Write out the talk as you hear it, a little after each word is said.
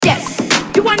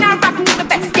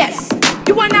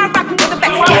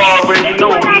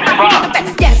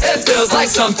like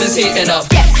something's heating up.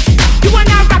 Yes, you are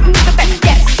now rocking with the best.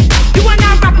 Yes, you are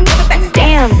now rocking with the best.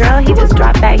 Damn, girl, he just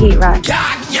dropped that Heatrock. Yeah.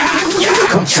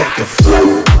 Come check the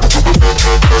flow.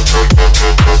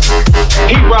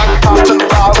 Heatrock popping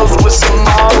bottles with some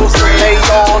models, and they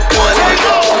all doing it.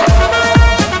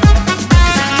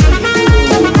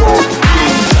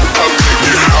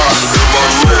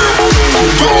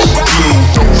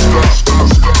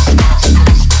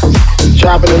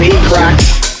 Dropping them heat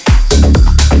rocks.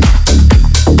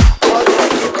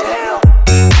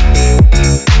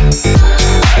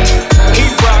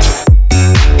 Heat rocks.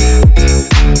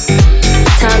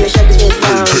 Time to shut this bitch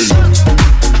down.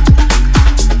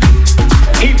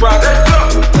 Heat rocks.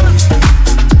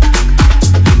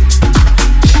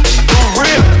 For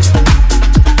real.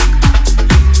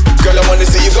 Girl, I wanna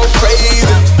see you go crazy.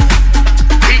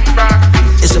 Heat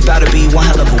rocks. It's about to be one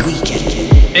hell of a weekend.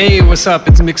 Hey, what's up?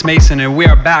 It's MixMason, and we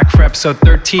are back for episode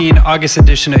 13, August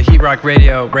edition of Heatrock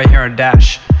Radio, right here on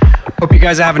Dash. Hope you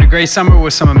guys are having a great summer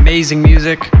with some amazing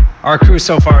music. Our crew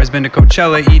so far has been to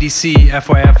Coachella, EDC,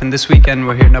 FYF, and this weekend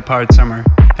we're hitting up Hard Summer.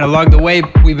 And along the way,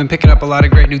 we've been picking up a lot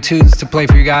of great new tunes to play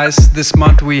for you guys. This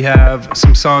month we have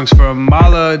some songs from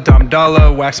Malaa,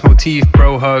 Dolla, Wax Motif,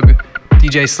 BROHUG,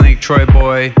 DJ Slink, Troy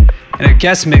Boy, and a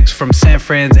guest mix from San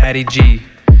Fran's Atty G.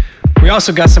 We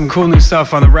also got some cool new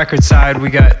stuff on the record side.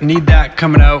 We got Need That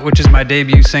coming out, which is my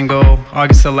debut single,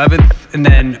 August 11th, and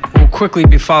then we'll quickly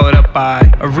be followed up by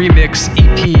a remix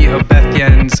EP of Beth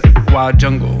Yen's Wild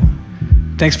Jungle.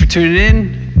 Thanks for tuning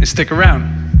in, and stick around.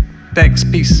 Thanks,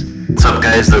 peace. What's up,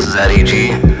 guys? This is Atty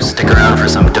G. Stick around for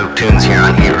some dope tunes here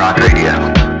on Heatrock Radio.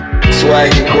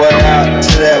 Swag your boy out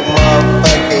to that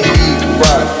motherfucking heat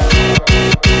rock.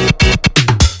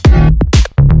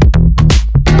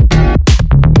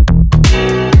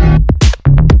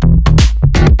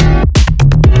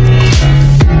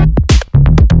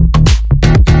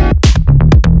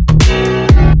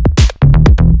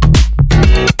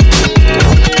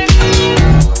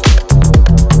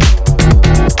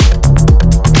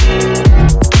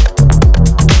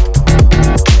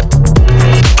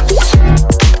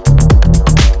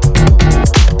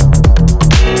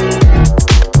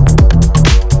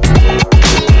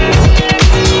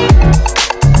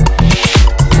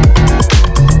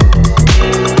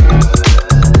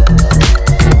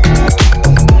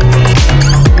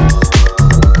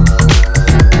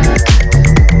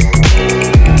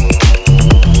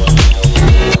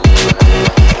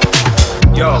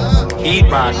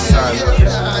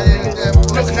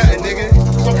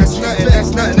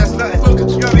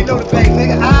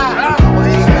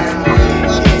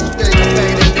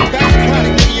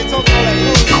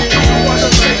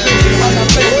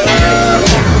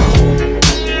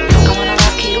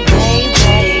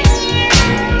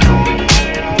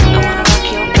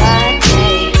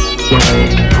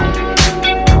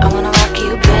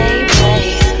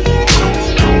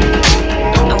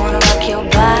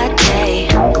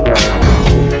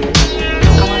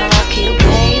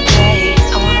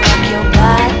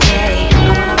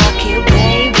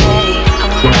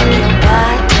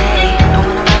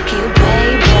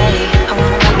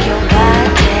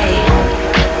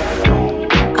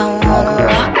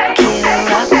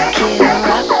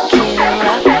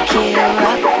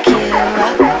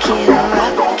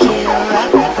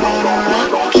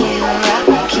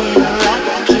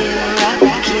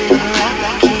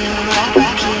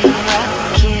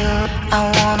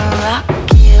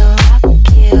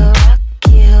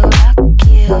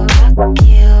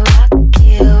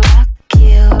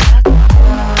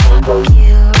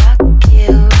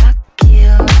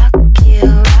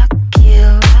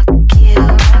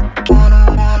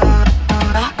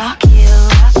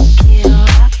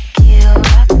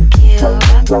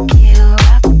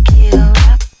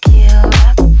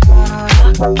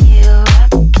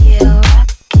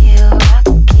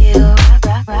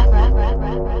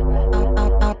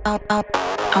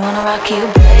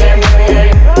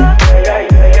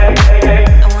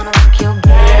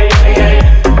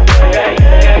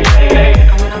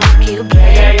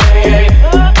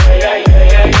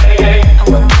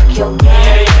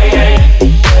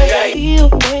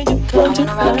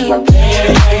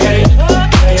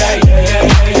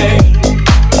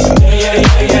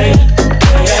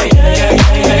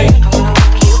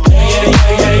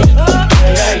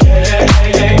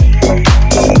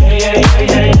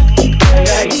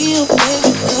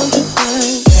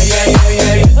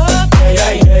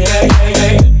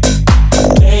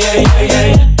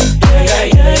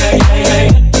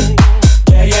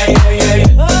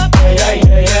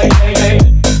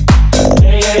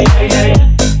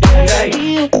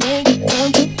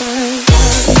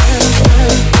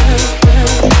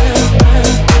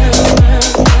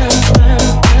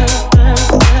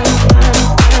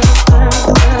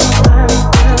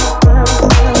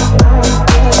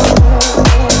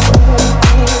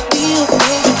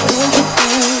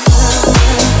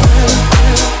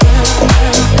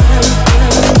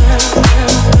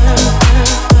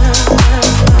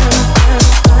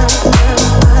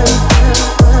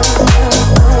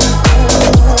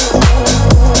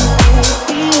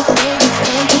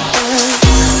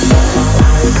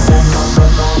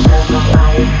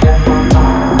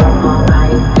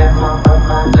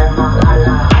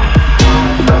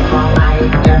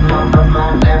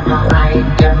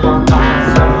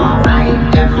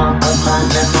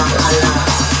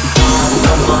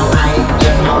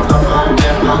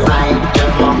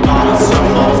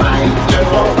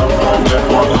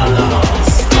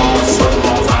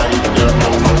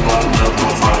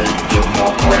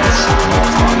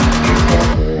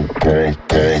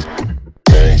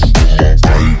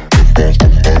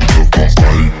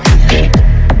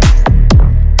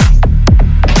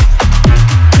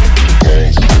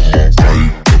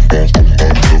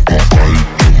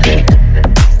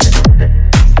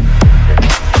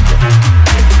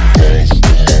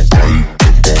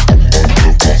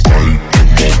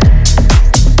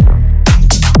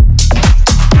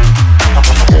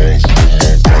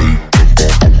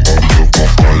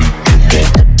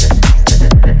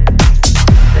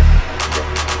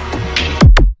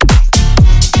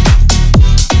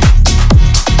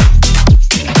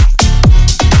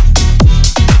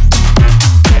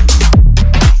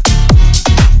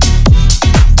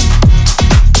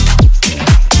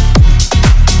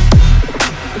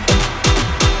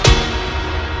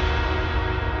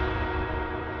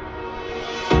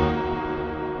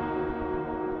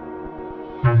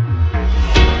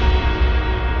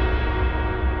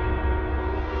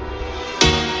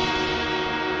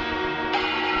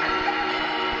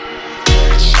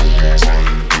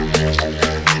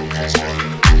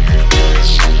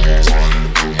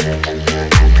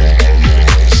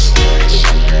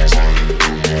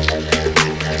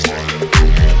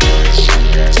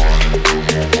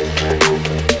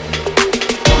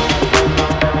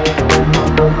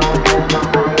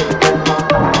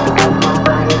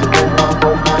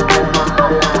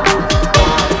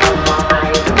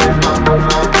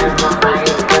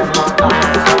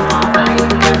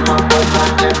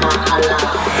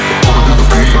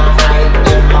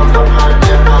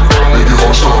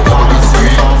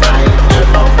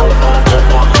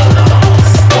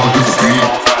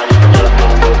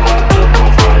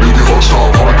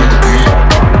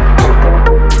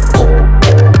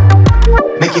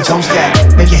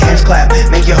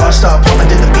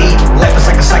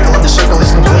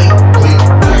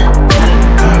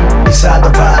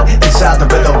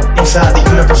 inside the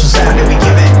universal sound that we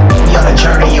give it. We on a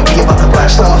journey and we about to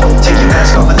blast off. Take your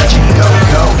mask off and let your ego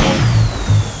go.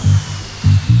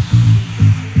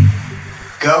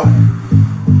 Go.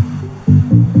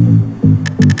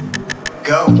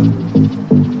 Go.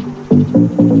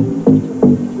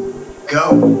 Go.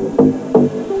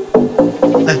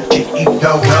 Let your ego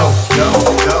go. Go.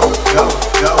 Go. Go.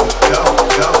 Go. Go.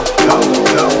 Go.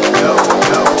 Go. Go. Go.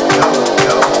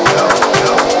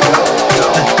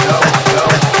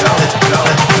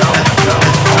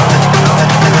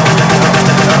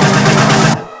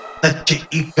 Let your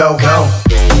ego go.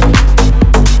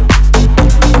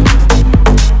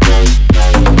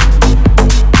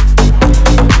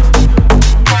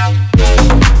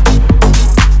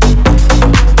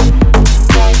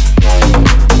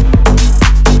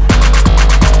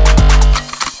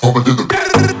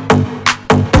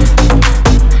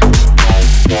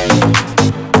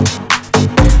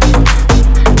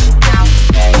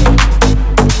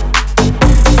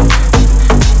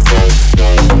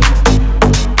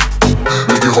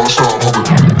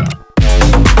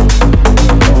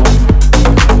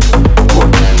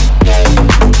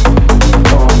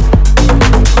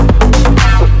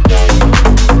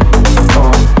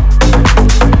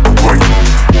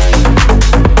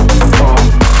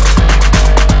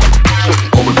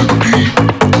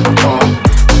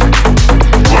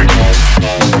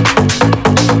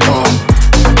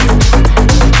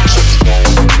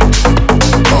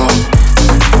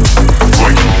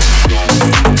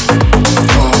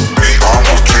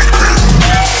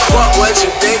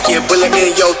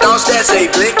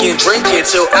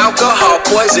 Till alcohol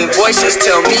poison voices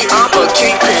tell me I'm a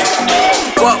kingpin.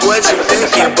 What was you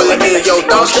thinking? Bullet in your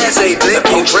thoughts that's a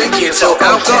blinking, drinking. Till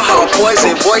alcohol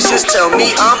poison voices tell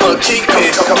me I'm a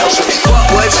kingpin. What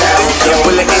was you thinking?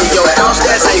 Bullet in your thoughts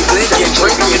that's a blinking,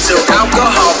 drinking. Till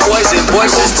alcohol poison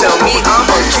voices tell me I'm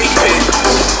a kingpin.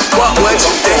 What was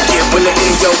you thinking? Bullet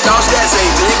in your thoughts that's a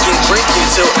blinking, drinking.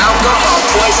 Till alcohol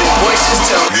poison voices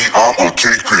tell me I'm a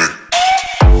kingpin.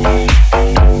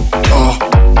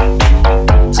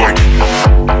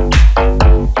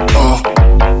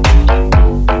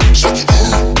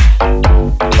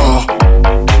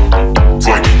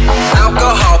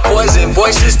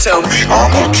 Voices tell me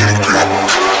I'm a kingpin.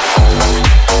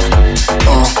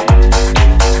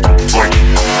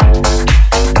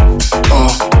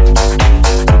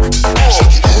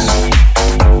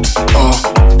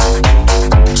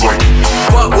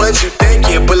 What was you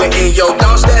thinking? Bullet in your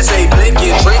thoughts that's a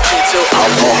blinking, drinking till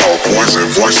alcohol poison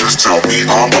voices tell me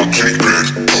I'm a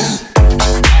kingpin.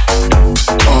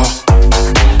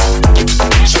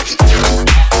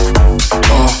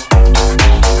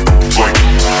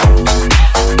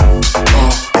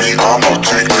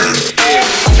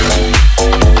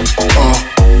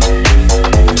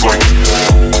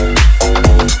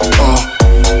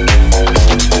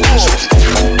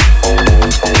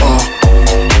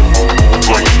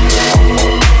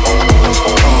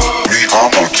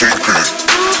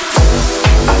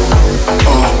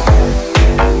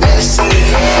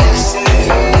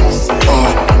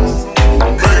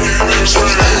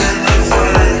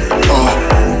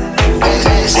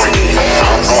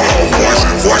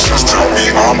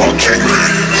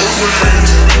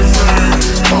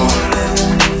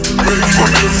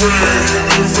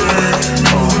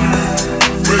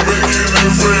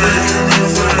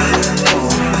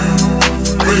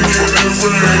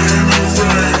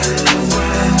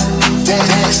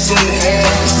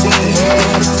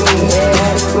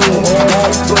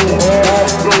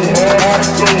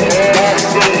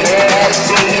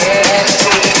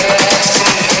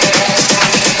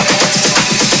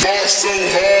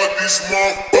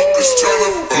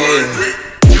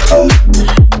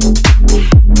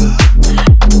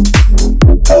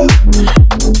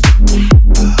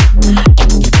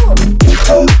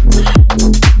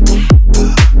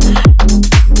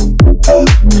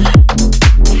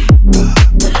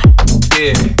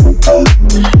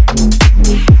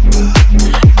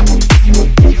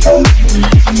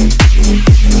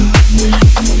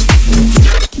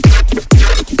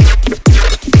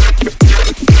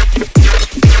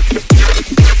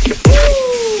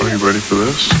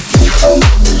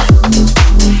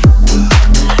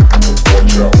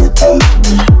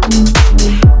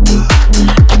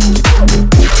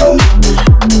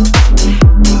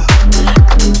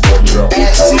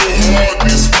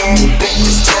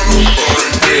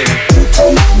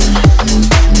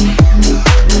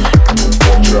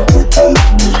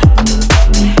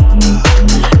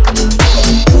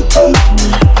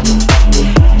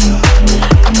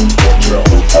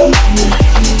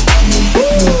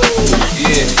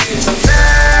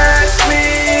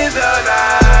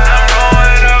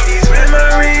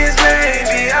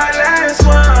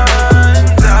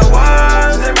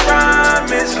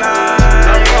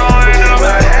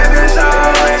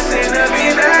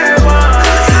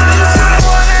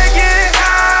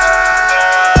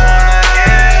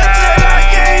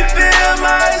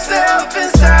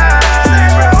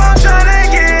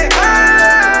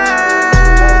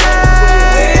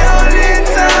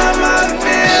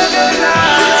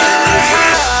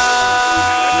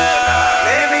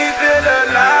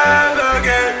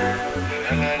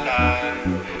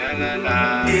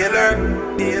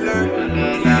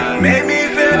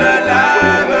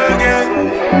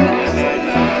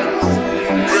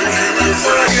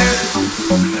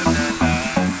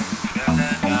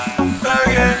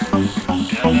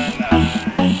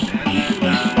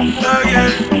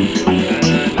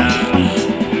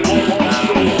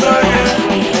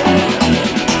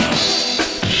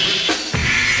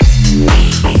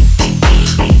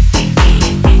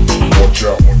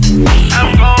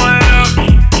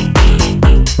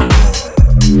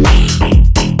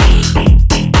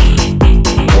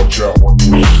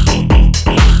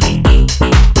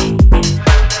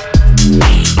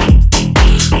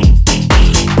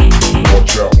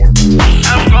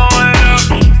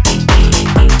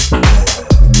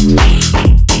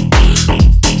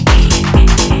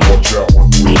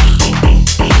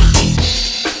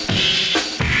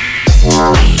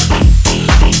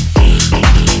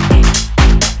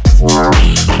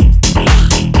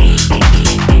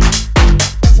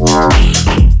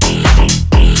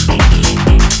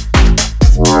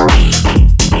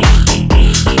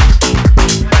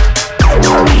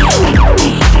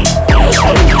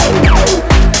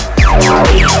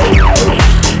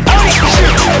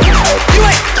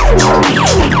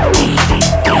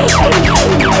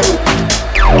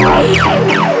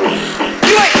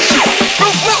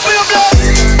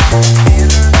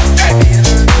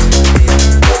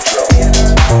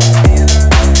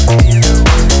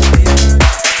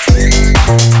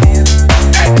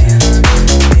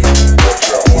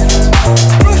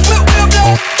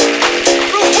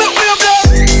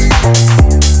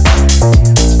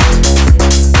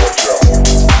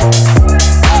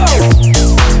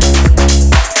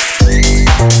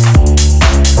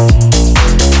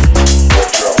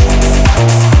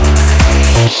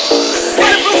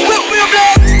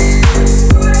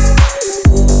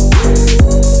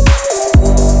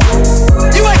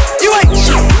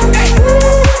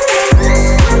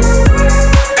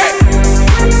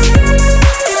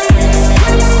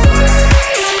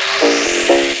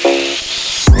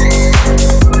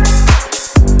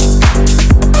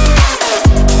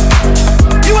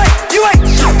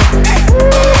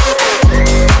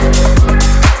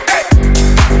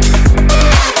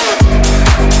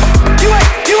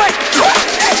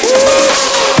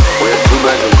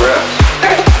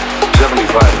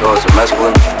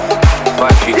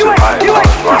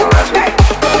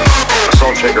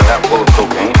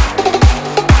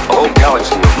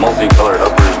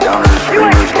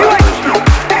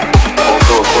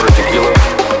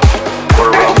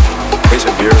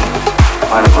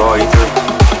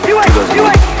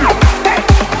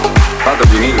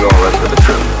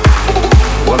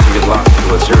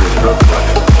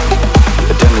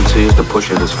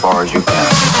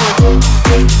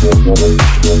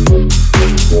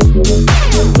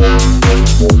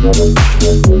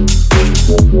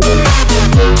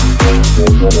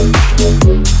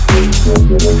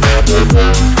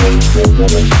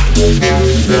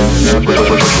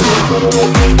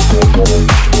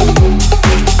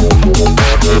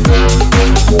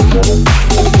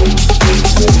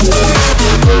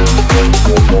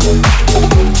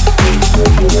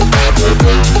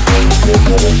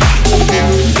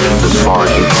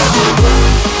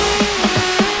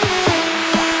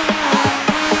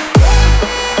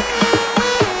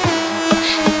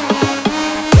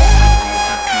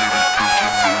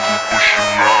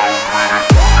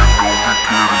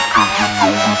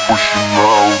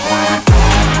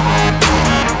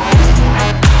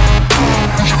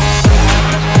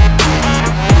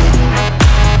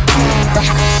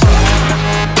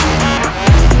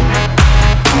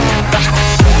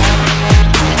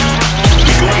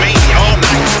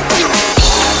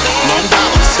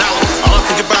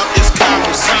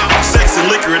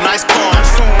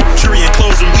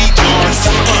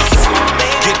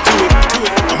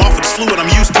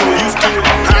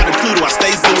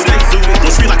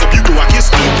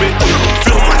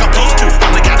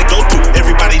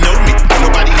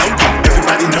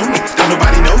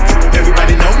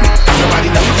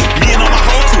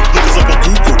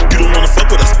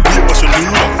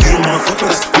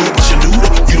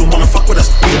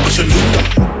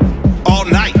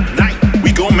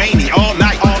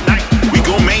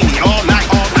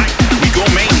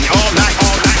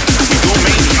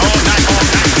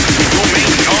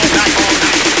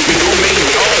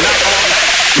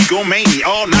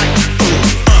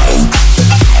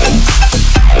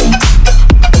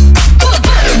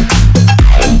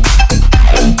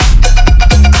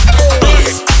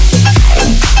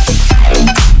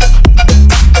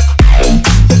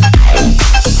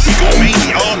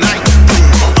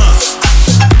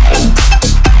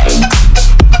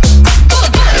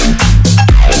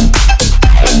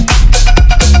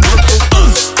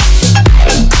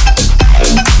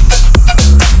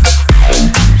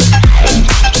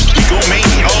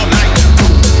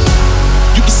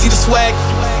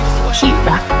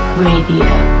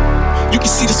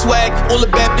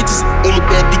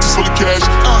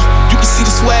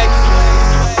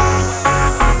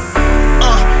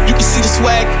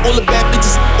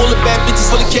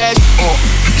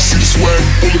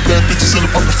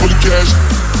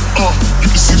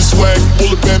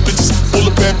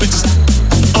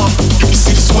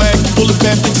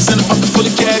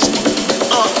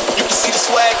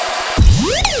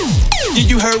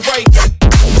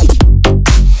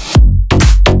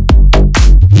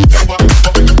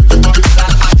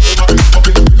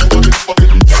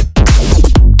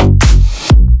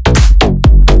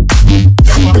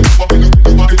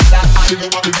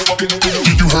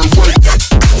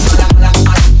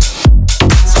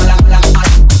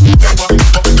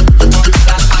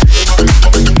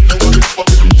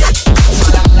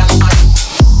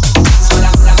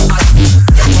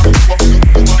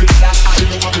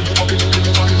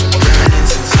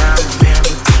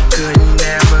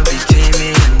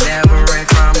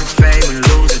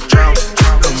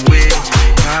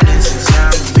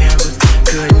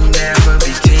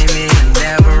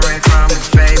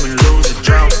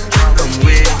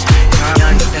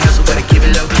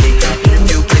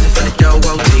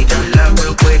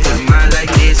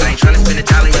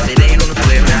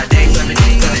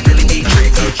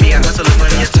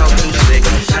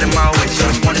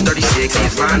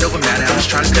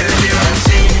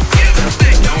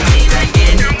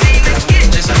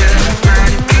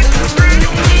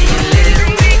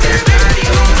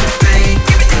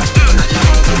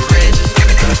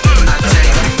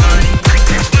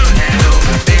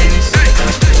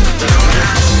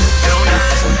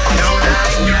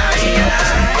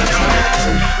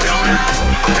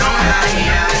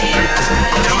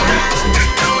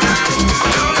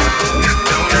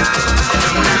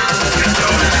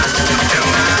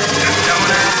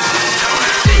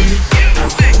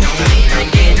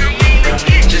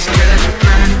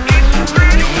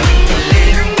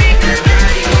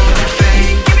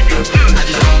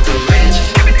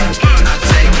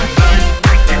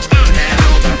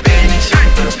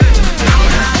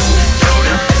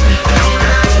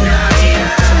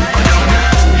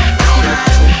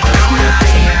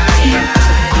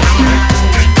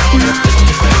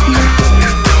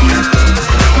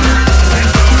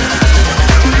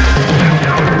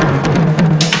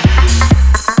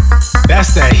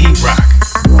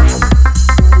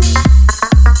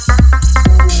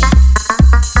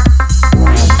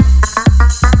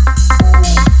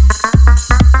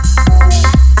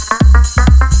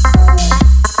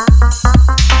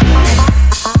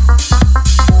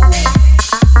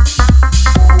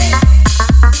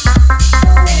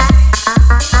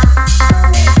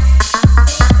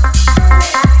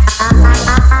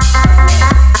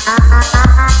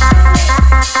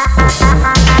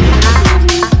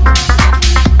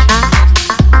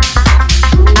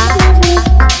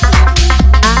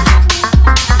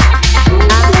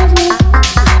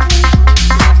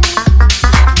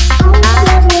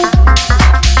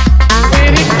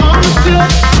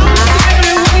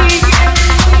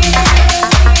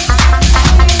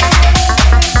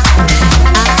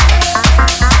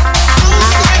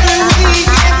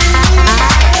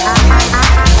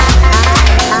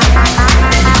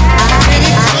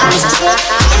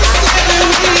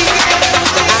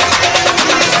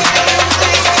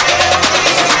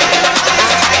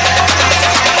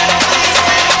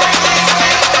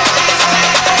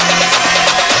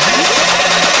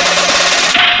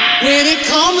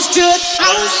 comes to the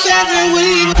house every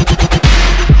week.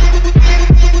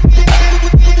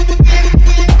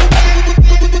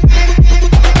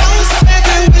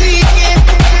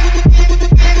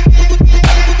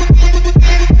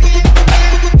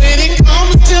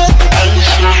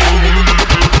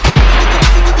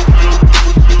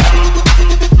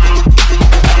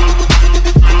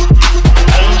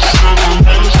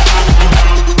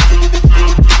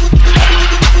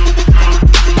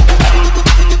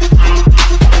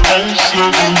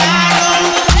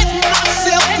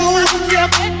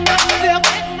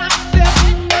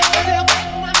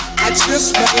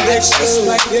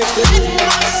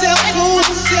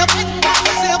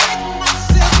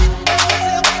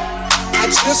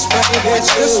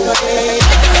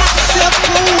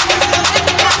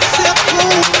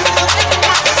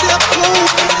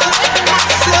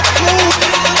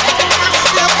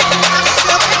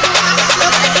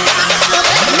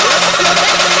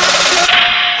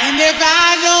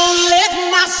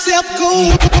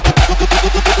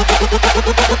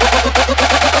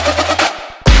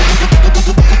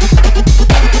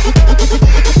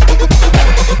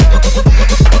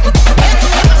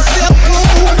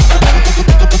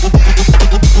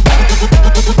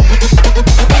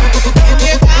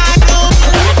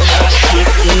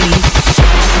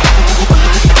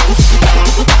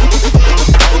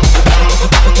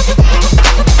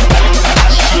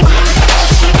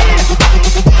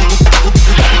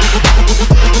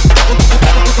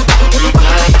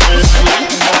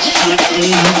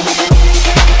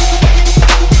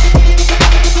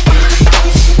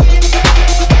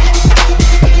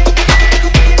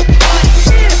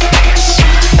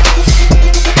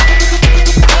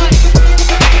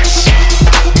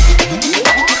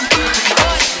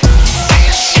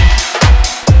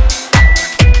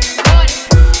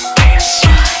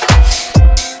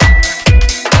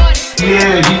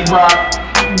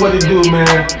 What it do, man?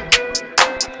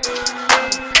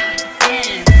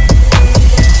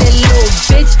 That little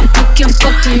bitch, you can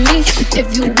fuck with me if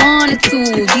you wanted to.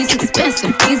 These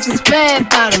expensive, these is red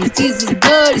bottoms, these is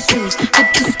bloody shoes. Hit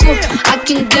the school, I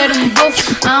can get them both.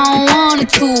 I don't wanna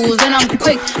choose, and I'm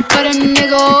quick, but a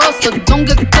nigga also don't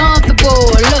get comfortable.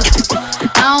 Look,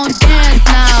 I don't dance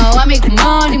now, I make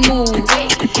money move.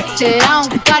 Say I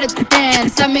don't gotta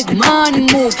dance, I make money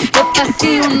move. If I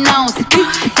see you now speak,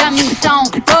 that means I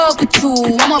don't fuck with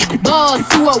you. I'm a boss,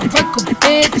 you a worker,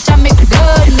 bitch. I make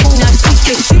bloody move. Now she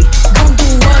say she gon' do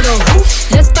what or who?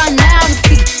 Let's find out and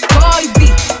see. Cardi B,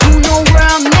 you know where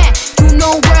I'm at, you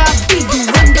know where I be. You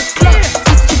in the club,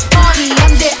 it's the party,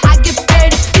 I'm there, I get paid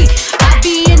to be. I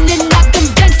be in and out them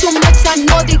bands so much, I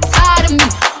know they tired of me.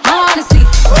 Honestly,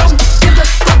 don't give a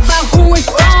fuck about who in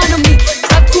front of me.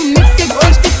 Try to mix it,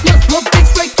 bitch, 6 months, no bitch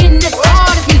breaking as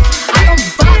hard as me. I don't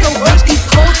bother with these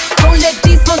hoes, don't let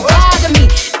these hoes bother me.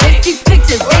 They see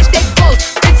pictures, they say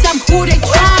ghosts, bitch, I'm who they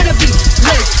tryna be.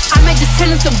 Look, I might just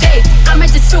chill in some babe, I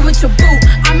might just chill with your boo,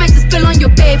 I might just spill on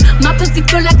your babe. My pussy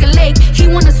feel like a lake, he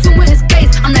wanna swim with his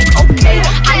face. I'm like, okay,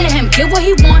 I let him get what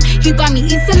he want. He buy me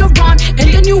East Saint Laurent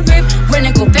and the new whip. When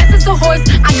it go fast as a horse,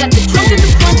 I got the trunk in the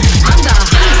front. I'm the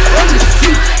hottest on the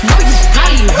street, know you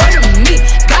probably heard of me.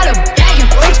 Got a bag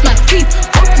and fix my teeth,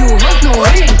 hope you hoes know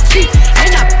it ain't cheap.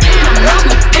 And I pay my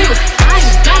mama bills, I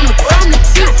ain't got no time to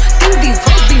chill. Think these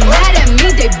hoes be mad at me,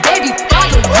 they baby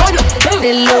father wanna feel.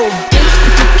 That little bitch,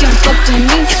 you can fuck with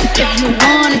me if you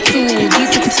wanted to.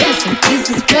 These expensive, these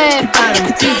is red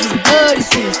bottoms, these is bloody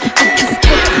shoes. Hit the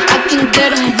school, I can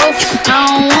get them both. I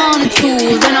don't wanna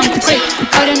choose, and I'm quick,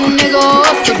 but a nigga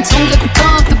also don't get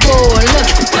comfortable. Look,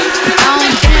 I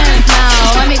don't dance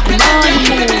now, I make money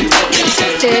move.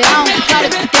 Say I don't gotta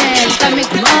dance, I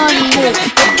make money move.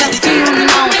 If I see you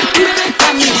now speak,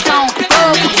 that means I don't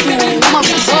fuck with you. I'm a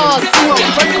boss, you a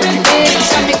worker, bitch,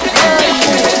 I make money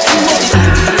move.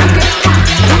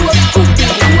 You a goofy,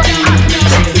 you a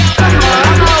I'm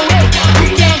on my way, you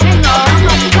can't hang on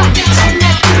my block. And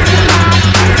that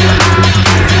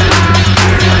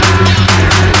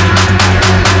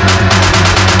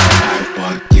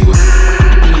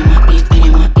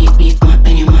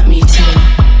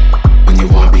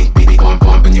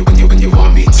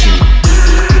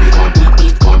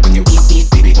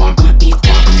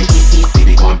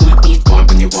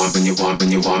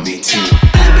when you want me to.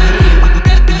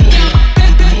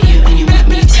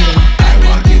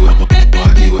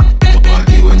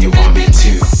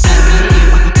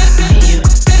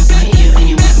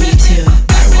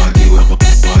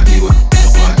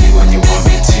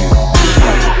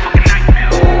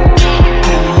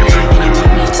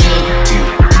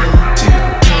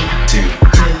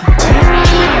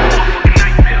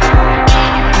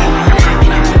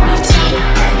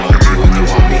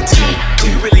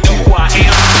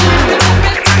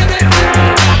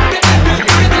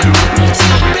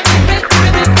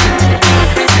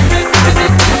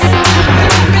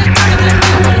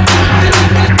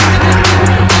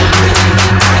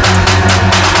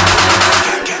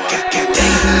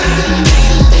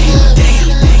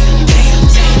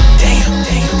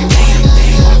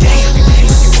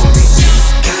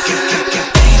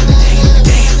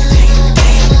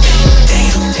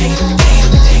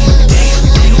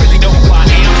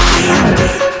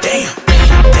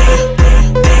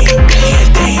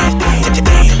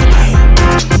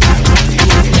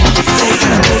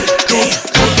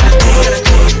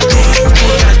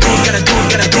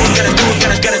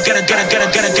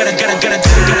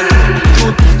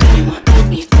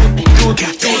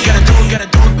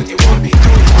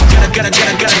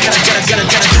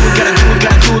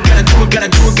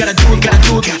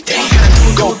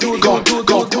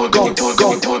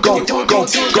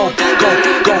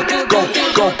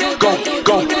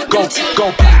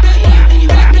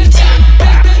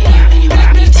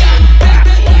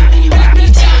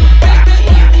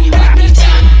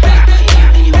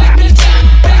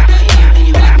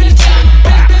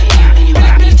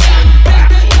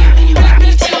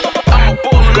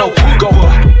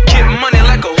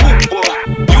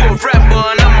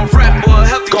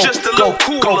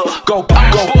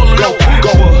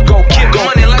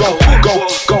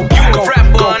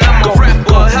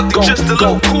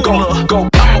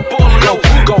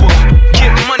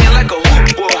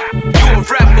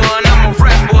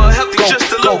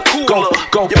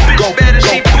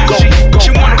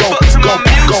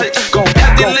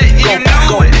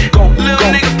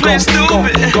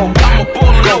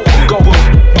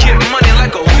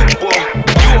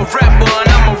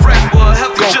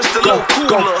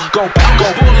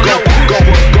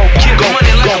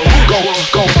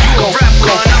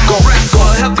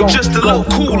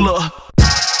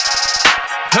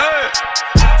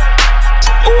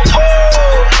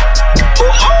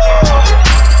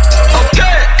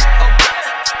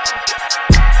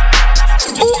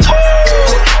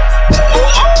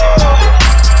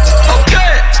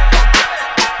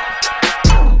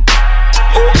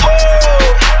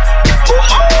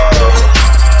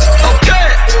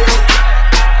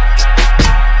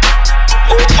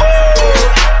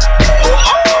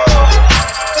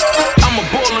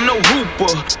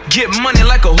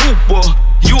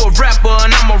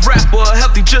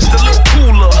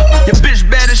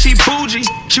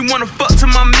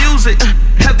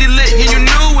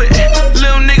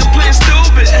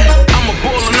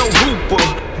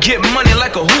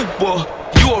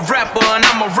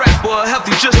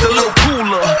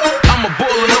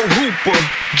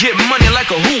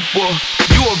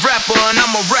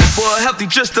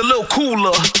 Just a little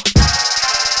cooler.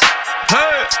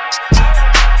 Hey.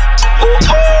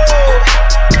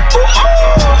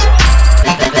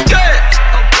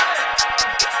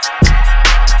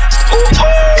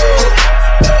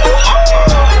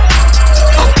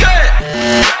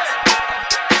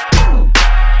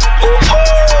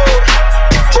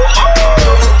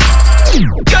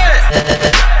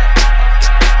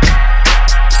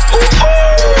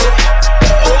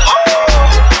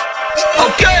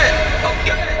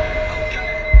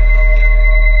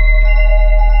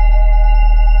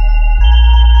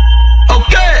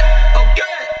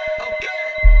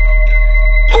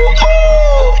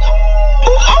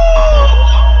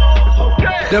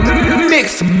 The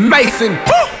MixMason.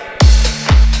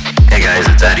 Hey guys,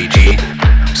 it's Atty.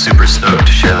 I'm super stoked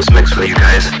to share this mix with you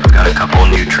guys. I've got a couple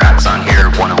new tracks on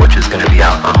here, one of which is going to be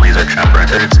out on Laser Trap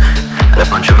Records, and a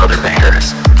bunch of other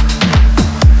bangers.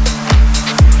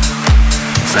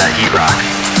 It's that Heatrock.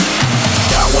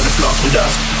 Y'all wanna floss with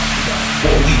us?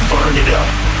 Before we burn it up.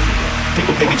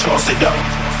 People, baby, toss it up.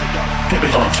 Baby,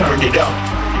 turn it up.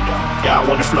 Y'all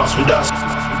wanna floss with us?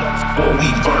 Before we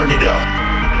burn it up.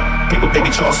 People, baby,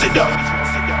 toss it up.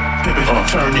 Baby, turn it up,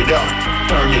 turn it up,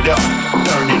 turn it up,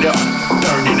 turn it up,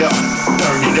 turn it up,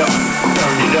 turn it up,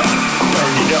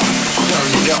 turn it up,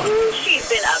 turn it up. She's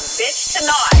been a bitch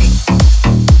tonight.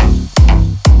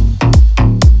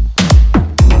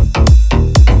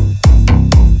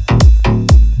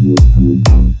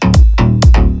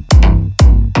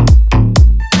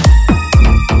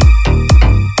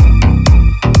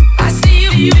 I see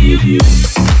you.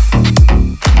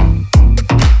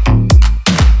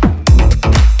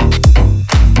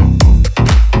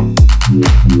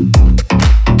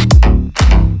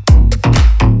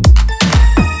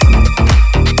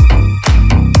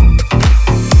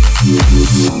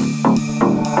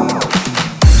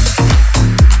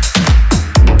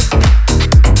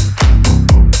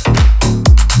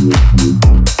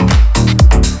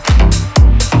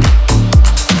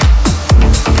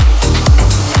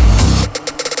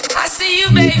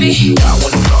 Baby, I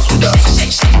wanna floss with us.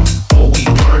 Shake, shake, before we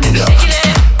burn it up.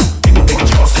 Baby, baby,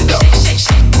 toss it up. Shake,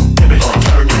 shake, baby,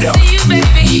 turn it up. I see you,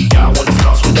 baby. I wanna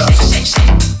floss with us. Shake,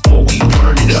 shake, before we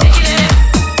burn it up.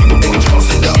 Baby, baby, toss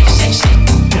it up. Shake, shake,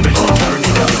 baby, turn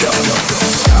it up.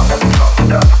 I wanna floss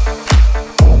with us.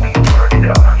 Before we burn it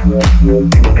up.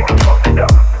 Baby, baby, toss it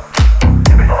up.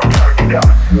 Baby, turn it up.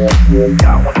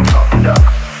 I wanna floss with us.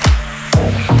 Before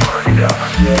we burn it up.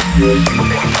 Baby,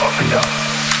 baby, toss it up.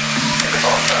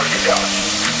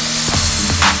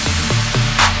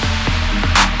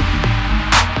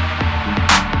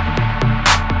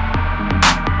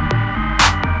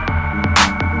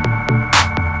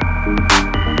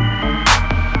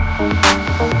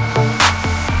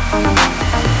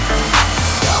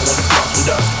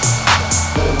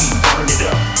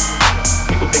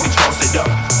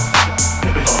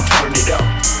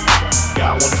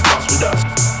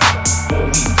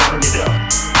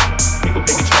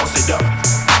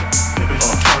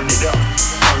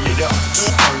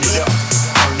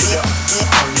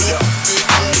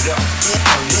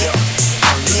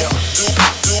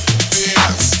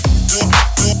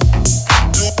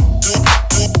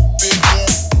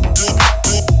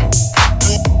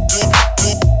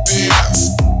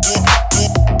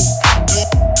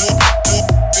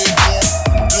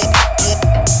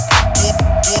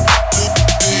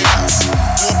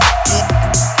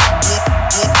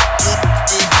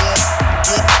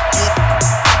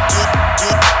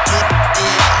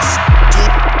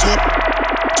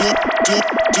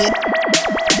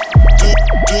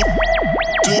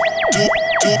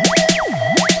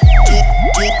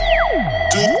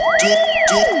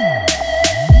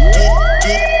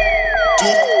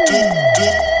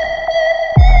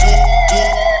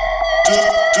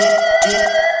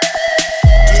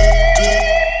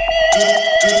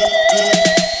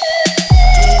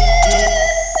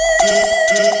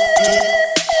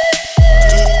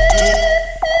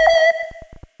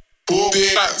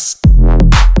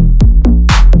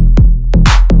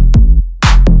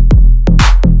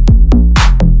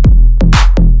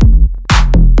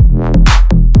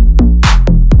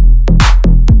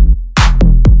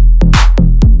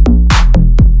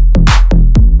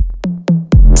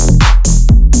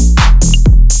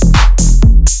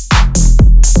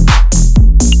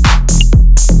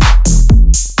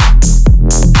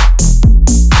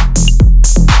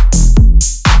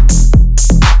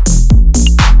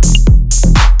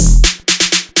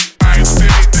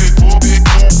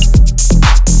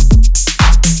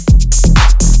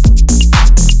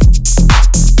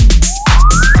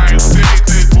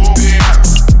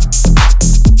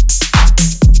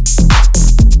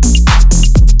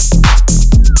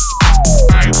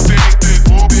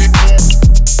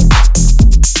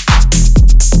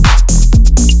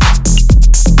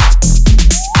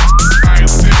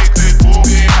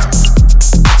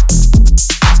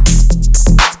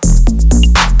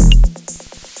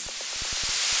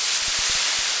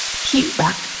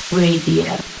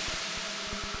 Radio.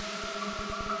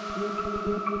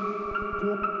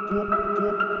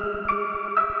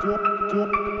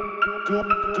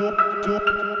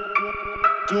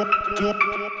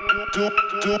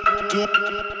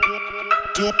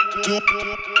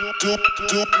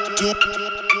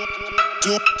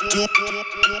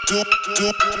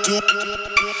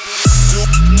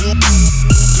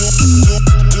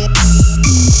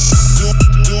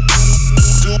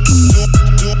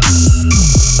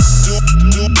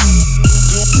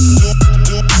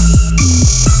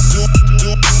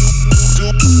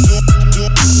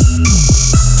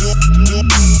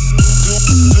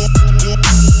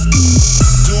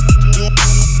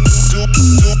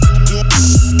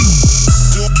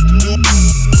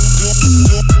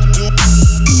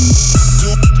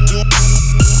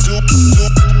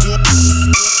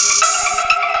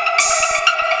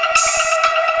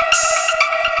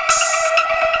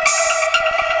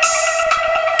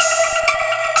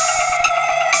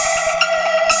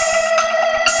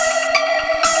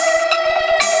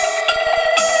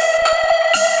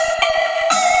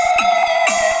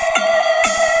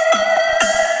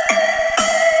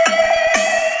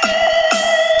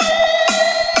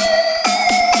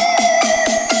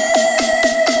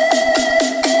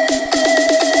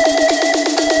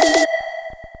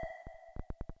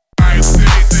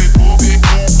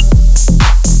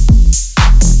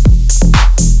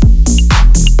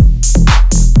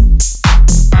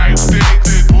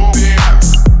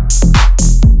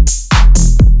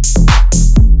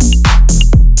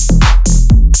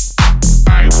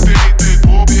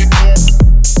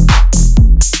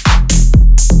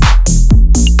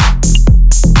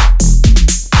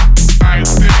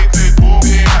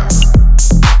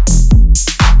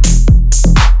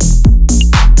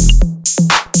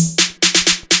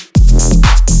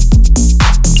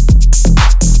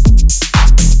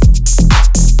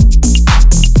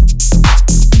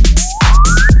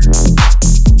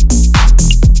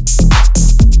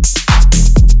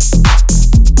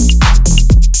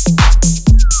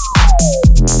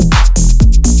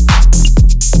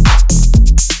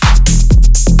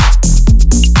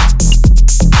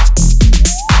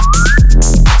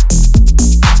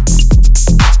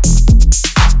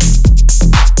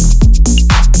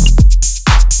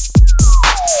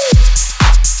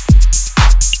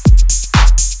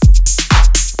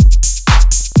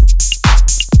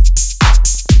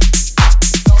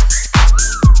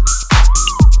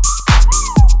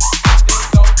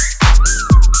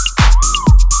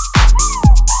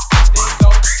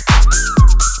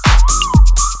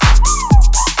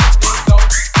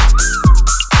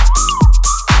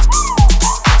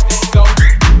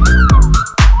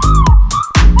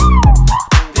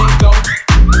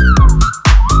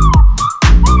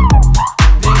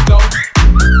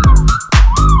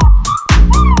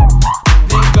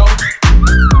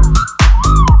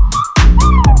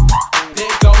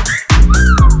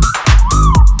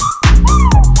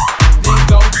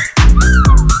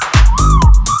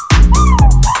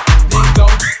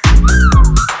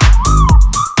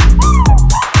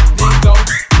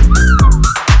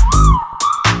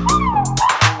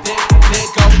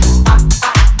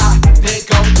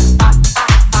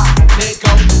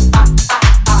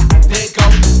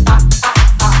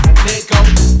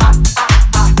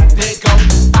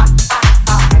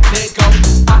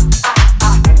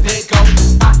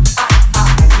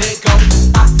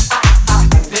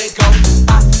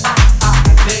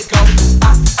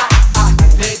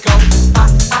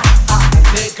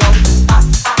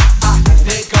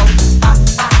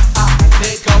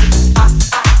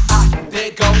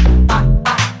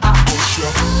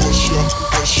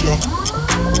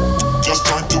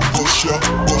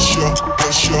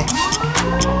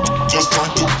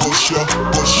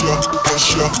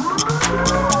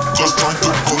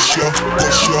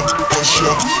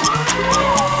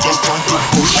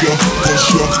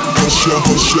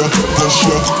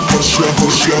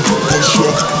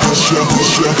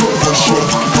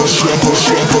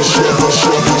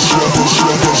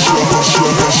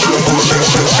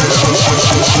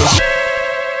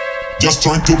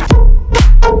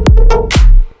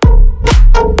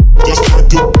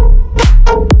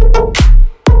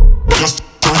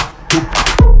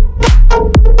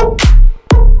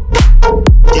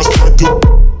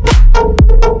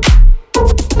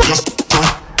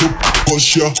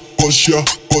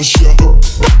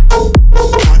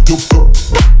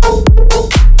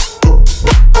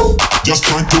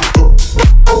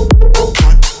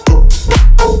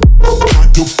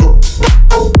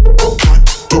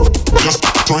 Just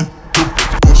trying to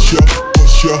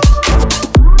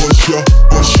push ya,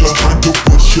 just trying to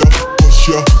push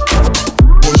ya,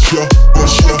 trying to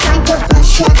push ya.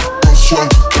 Just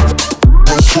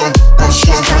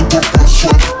trying to push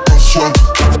ya.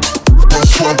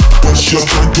 Push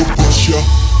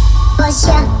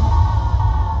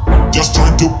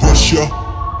ya.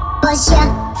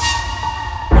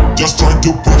 Just trying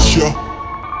to push ya.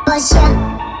 Push ya.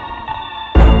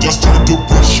 Just trying to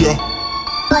push ya.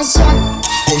 Push ya.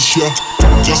 Push ya.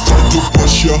 Just trying to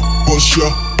push ya. Push ya.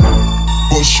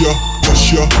 Push ya.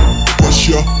 Push ya. Push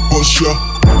ya. Push ya.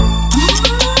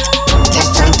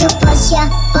 Just trying to push ya.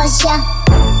 Push ya.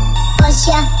 Push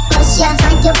ya. Push ya.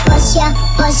 Trying to push ya.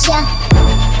 Push ya.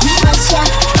 Push ya.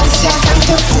 Push ya. Trying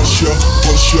to push ya.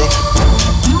 Push ya.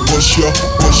 Push ya,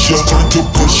 push ya, trying to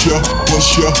push ya,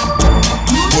 push ya,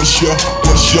 push ya,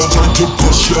 push ya, trying to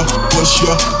push ya, push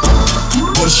ya,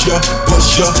 push ya,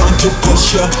 push ya, trying to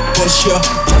push ya, push ya,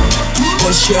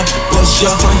 push ya, push ya,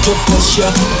 trying to push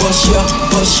ya, push ya,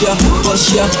 push ya,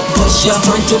 push ya, push ya,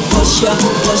 trying to push ya,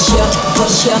 push ya,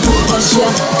 push ya, push ya,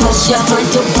 push ya, trying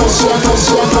to push ya, push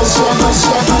ya, push ya, push ya, push ya, push ya,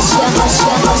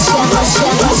 push ya,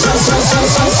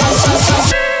 push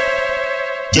ya,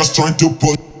 just trying to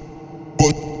push.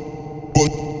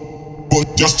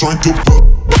 Just trying to just trying to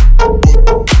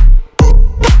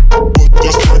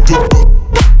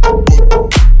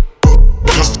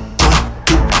just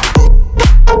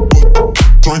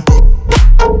trying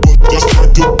just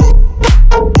trying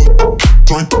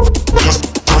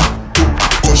to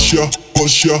push ya,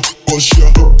 push ya, push ya,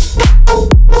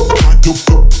 trying to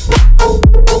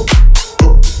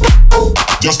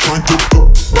just trying to just trying to push ya,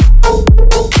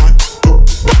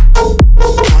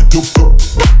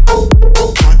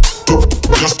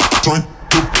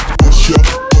 push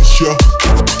ya, push ya,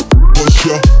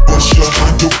 push ya,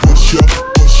 trying to push ya,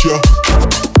 push ya,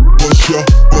 push ya,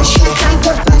 push ya, trying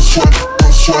to push ya,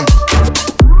 push ya,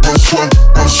 push ya,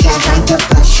 push ya, trying to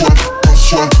push ya, push ya,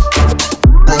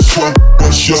 push ya,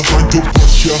 push ya, trying to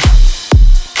push ya,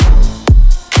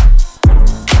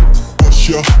 push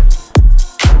ya,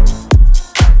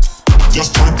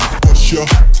 just trying to push ya,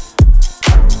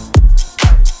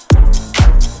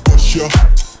 push ya.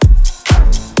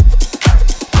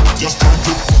 Just trying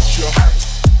to push ya,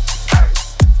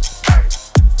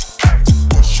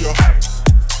 push ya,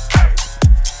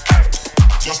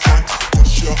 just trying to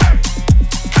push ya,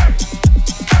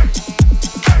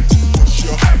 push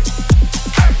ya,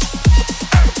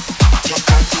 just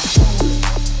trying to.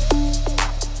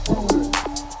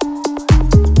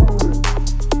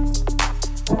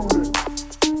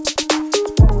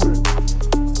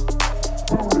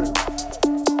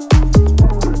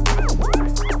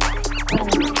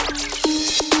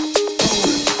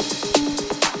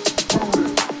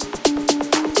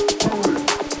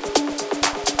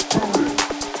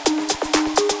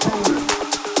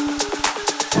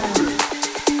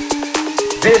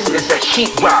 This is a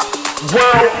Heatrock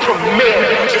world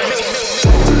premiere.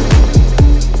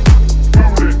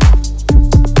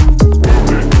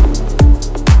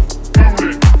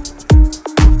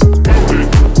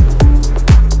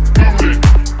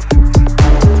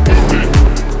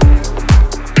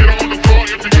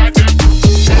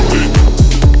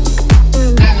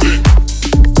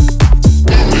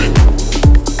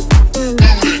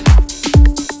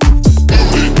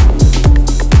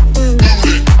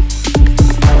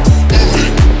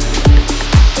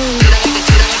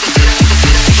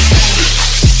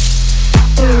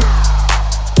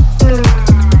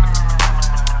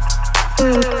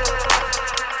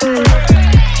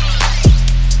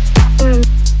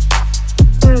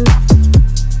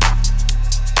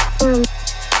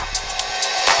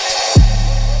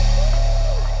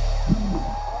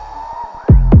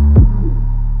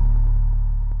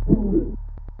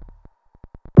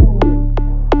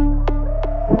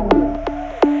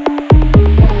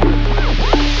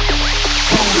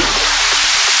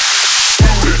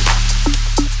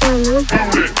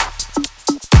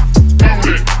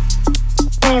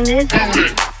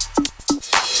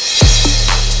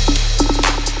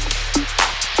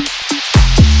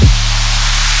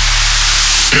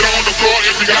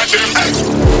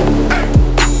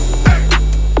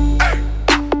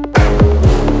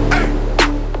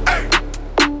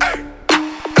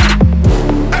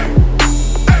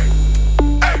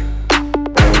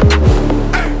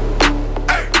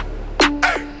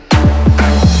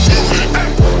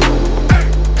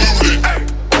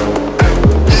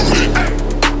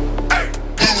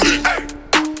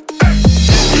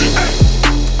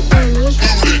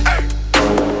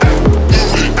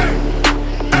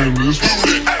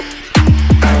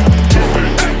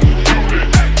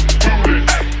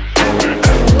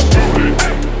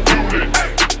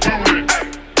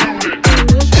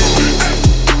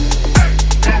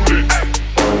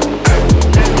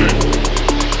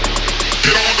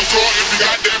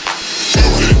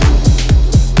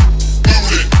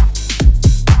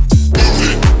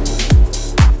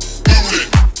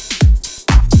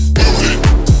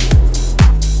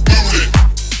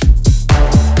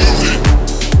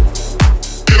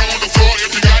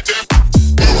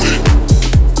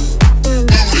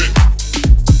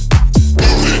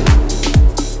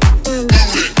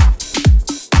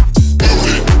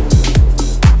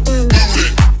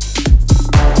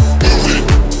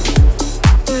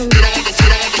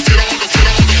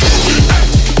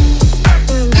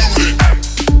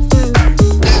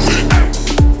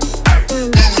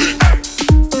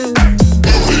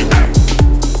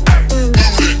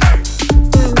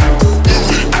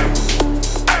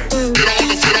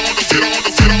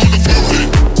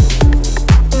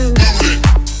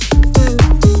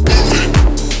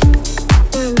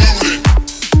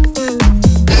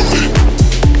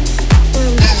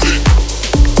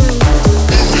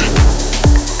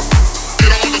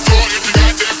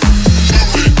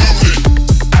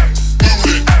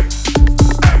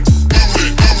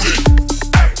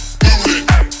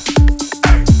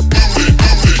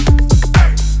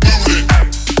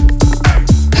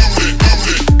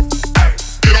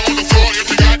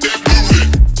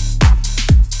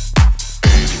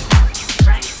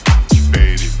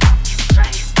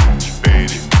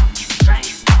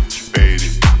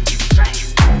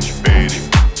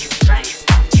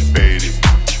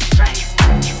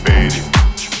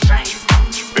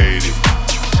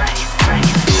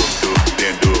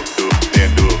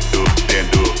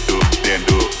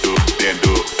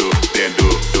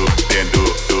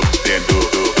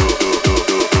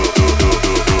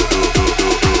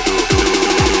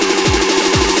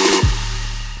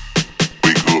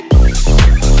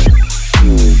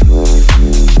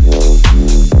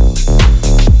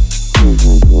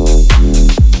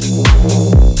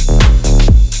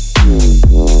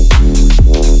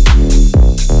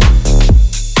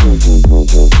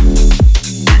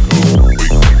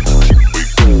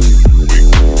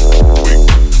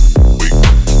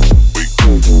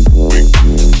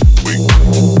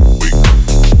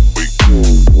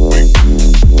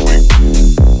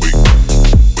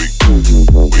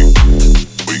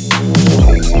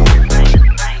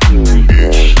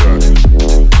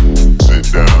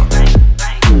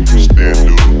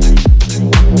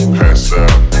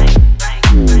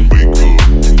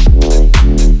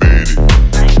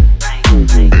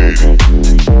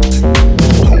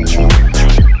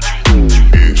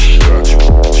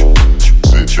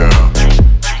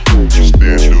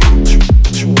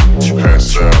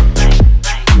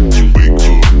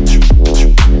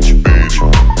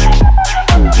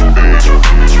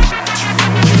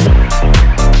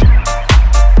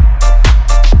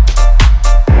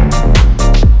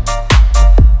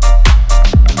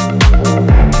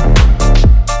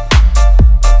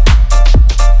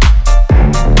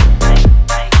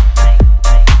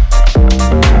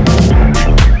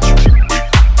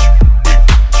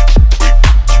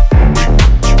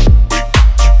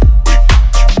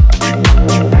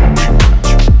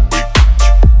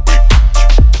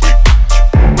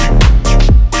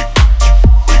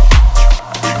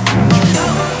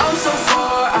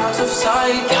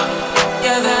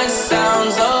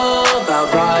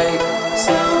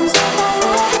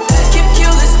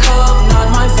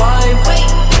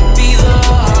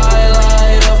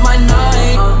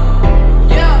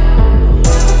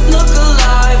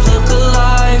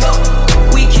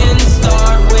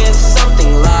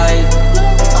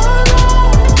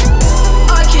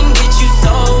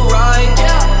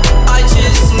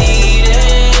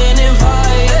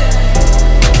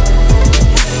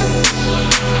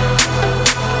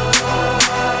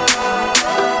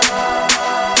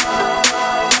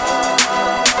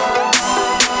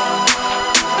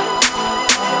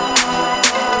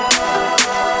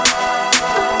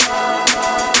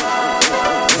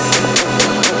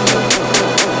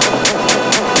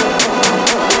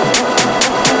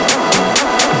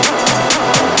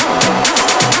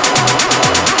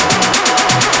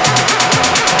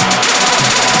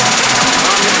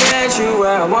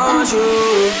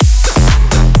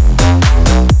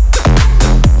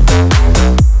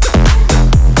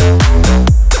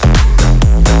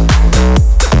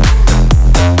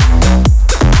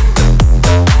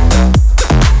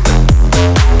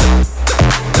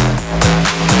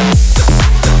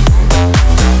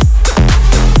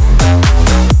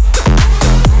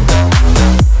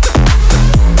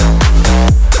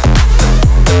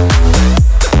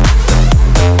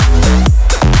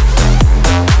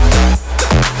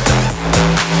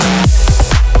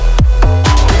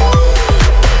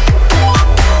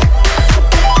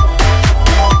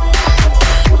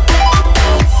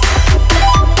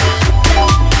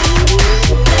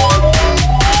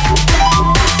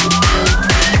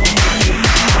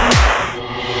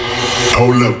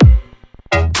 Hold up.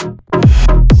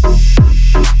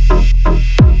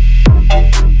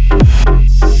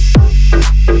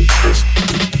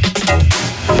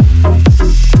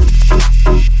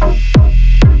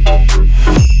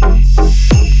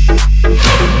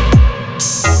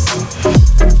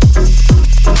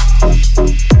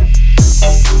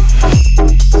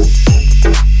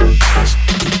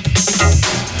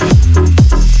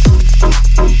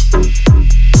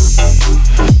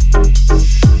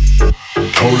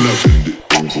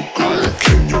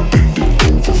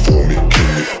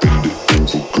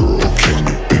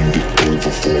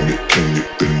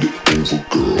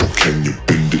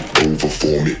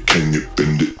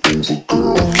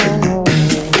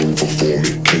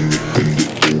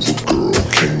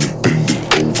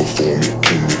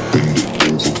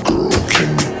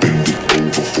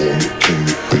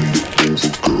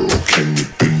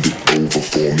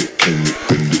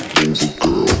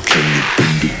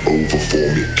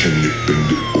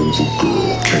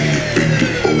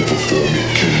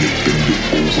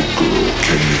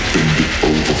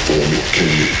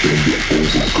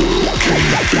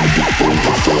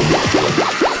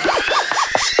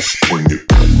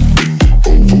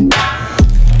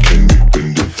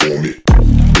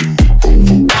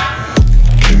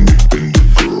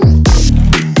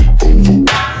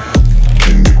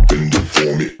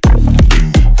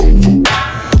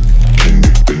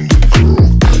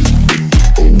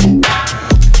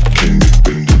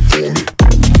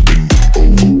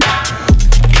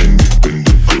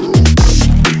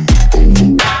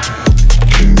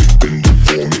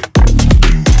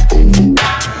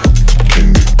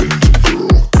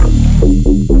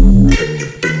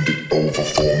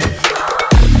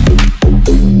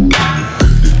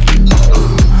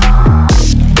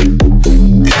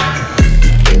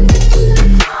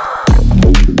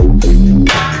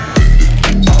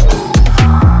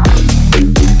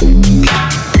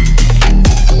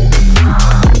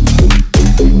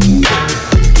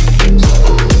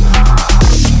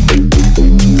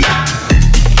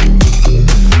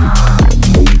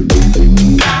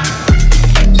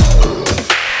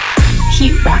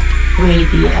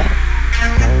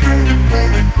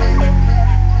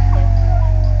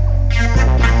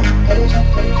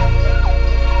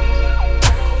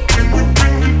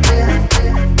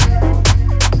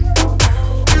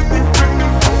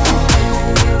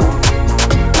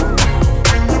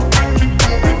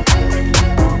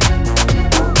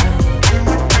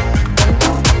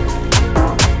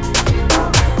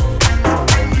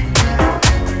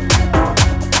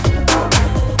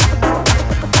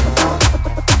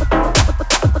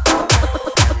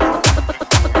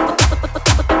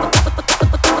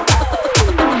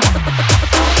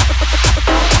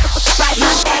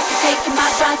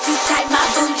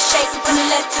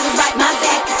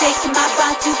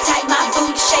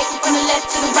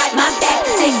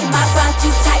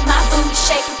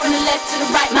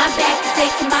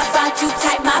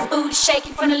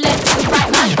 From the left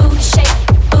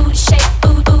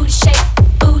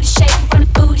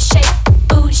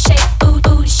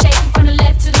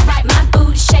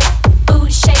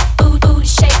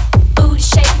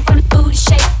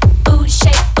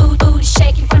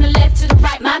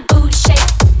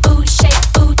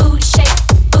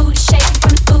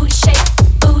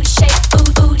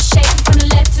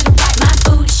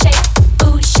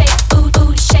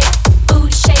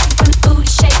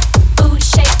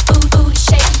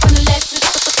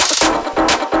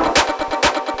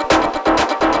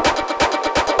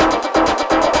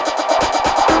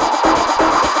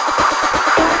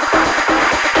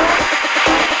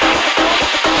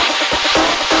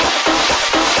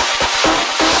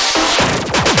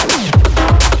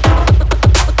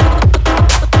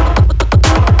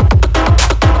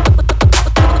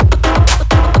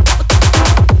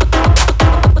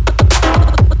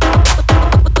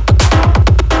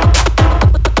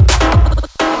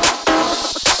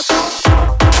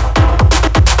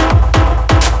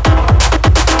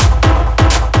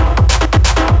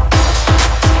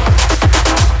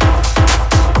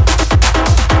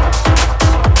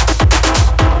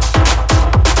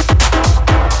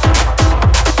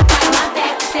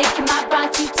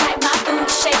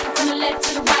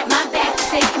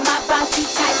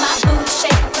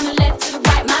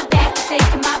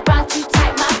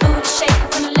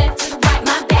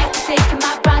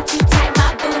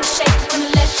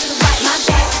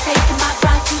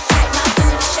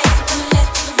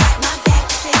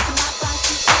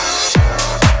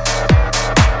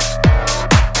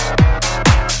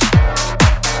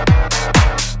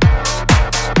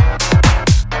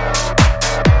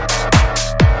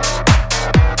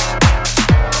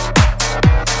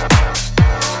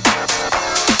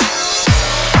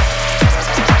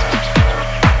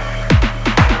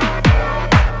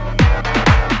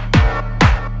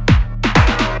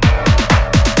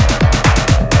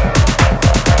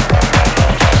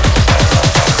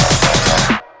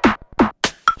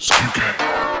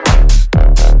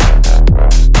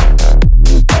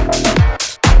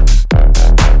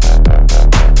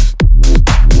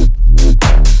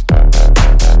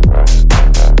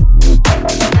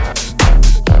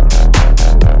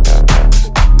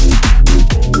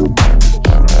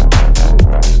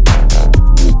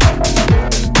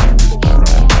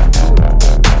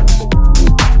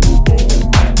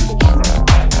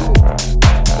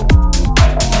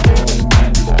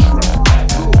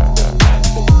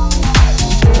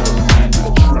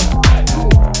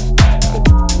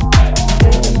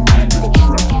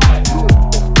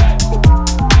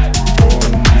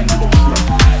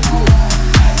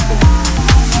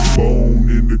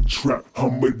trap.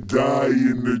 I'ma die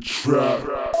in the trap.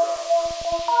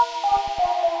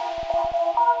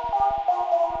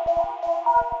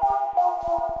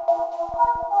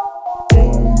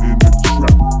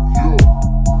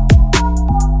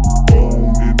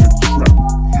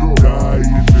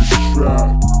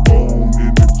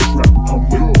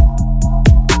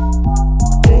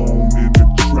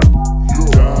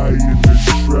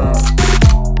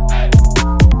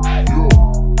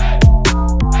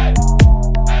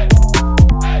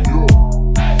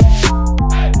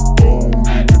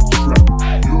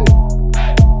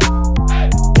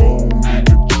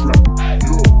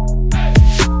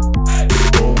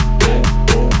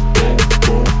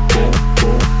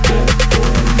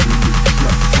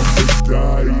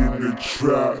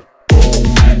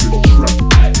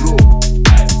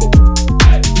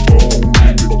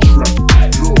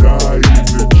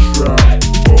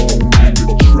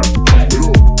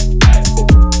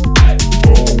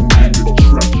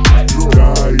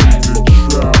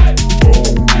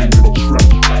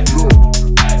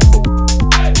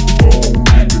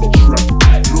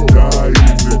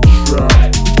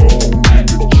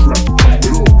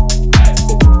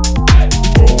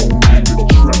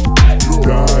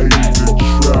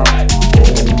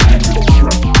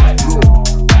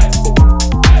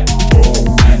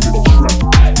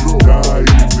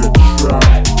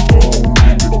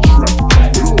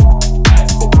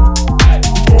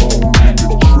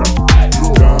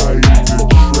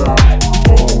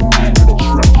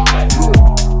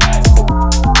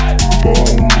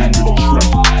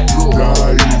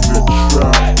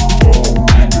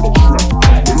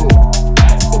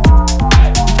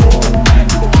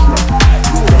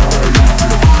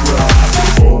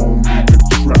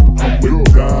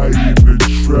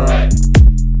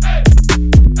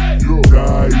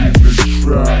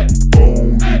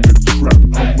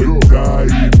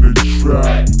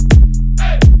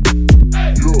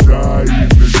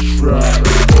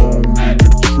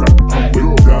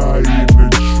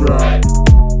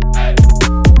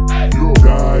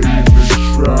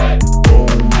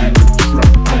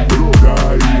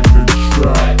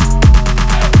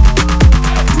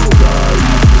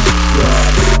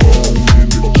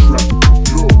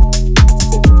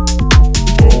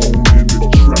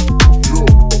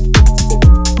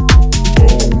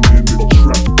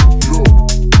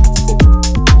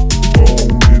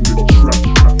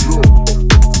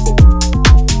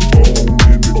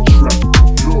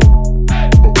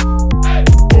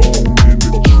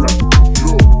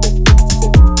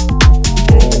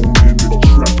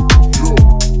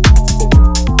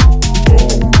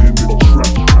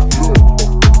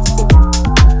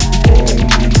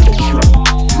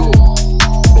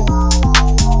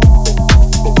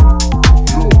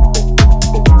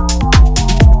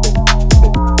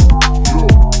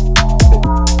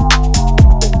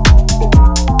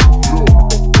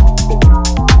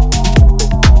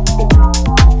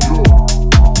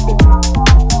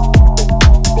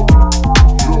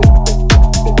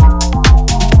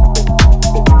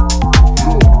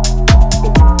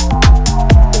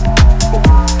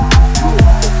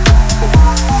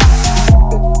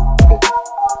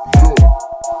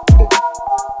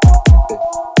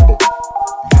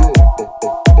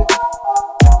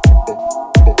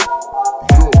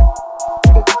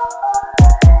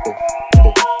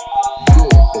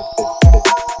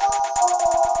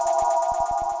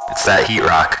 It's that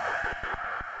Heatrock.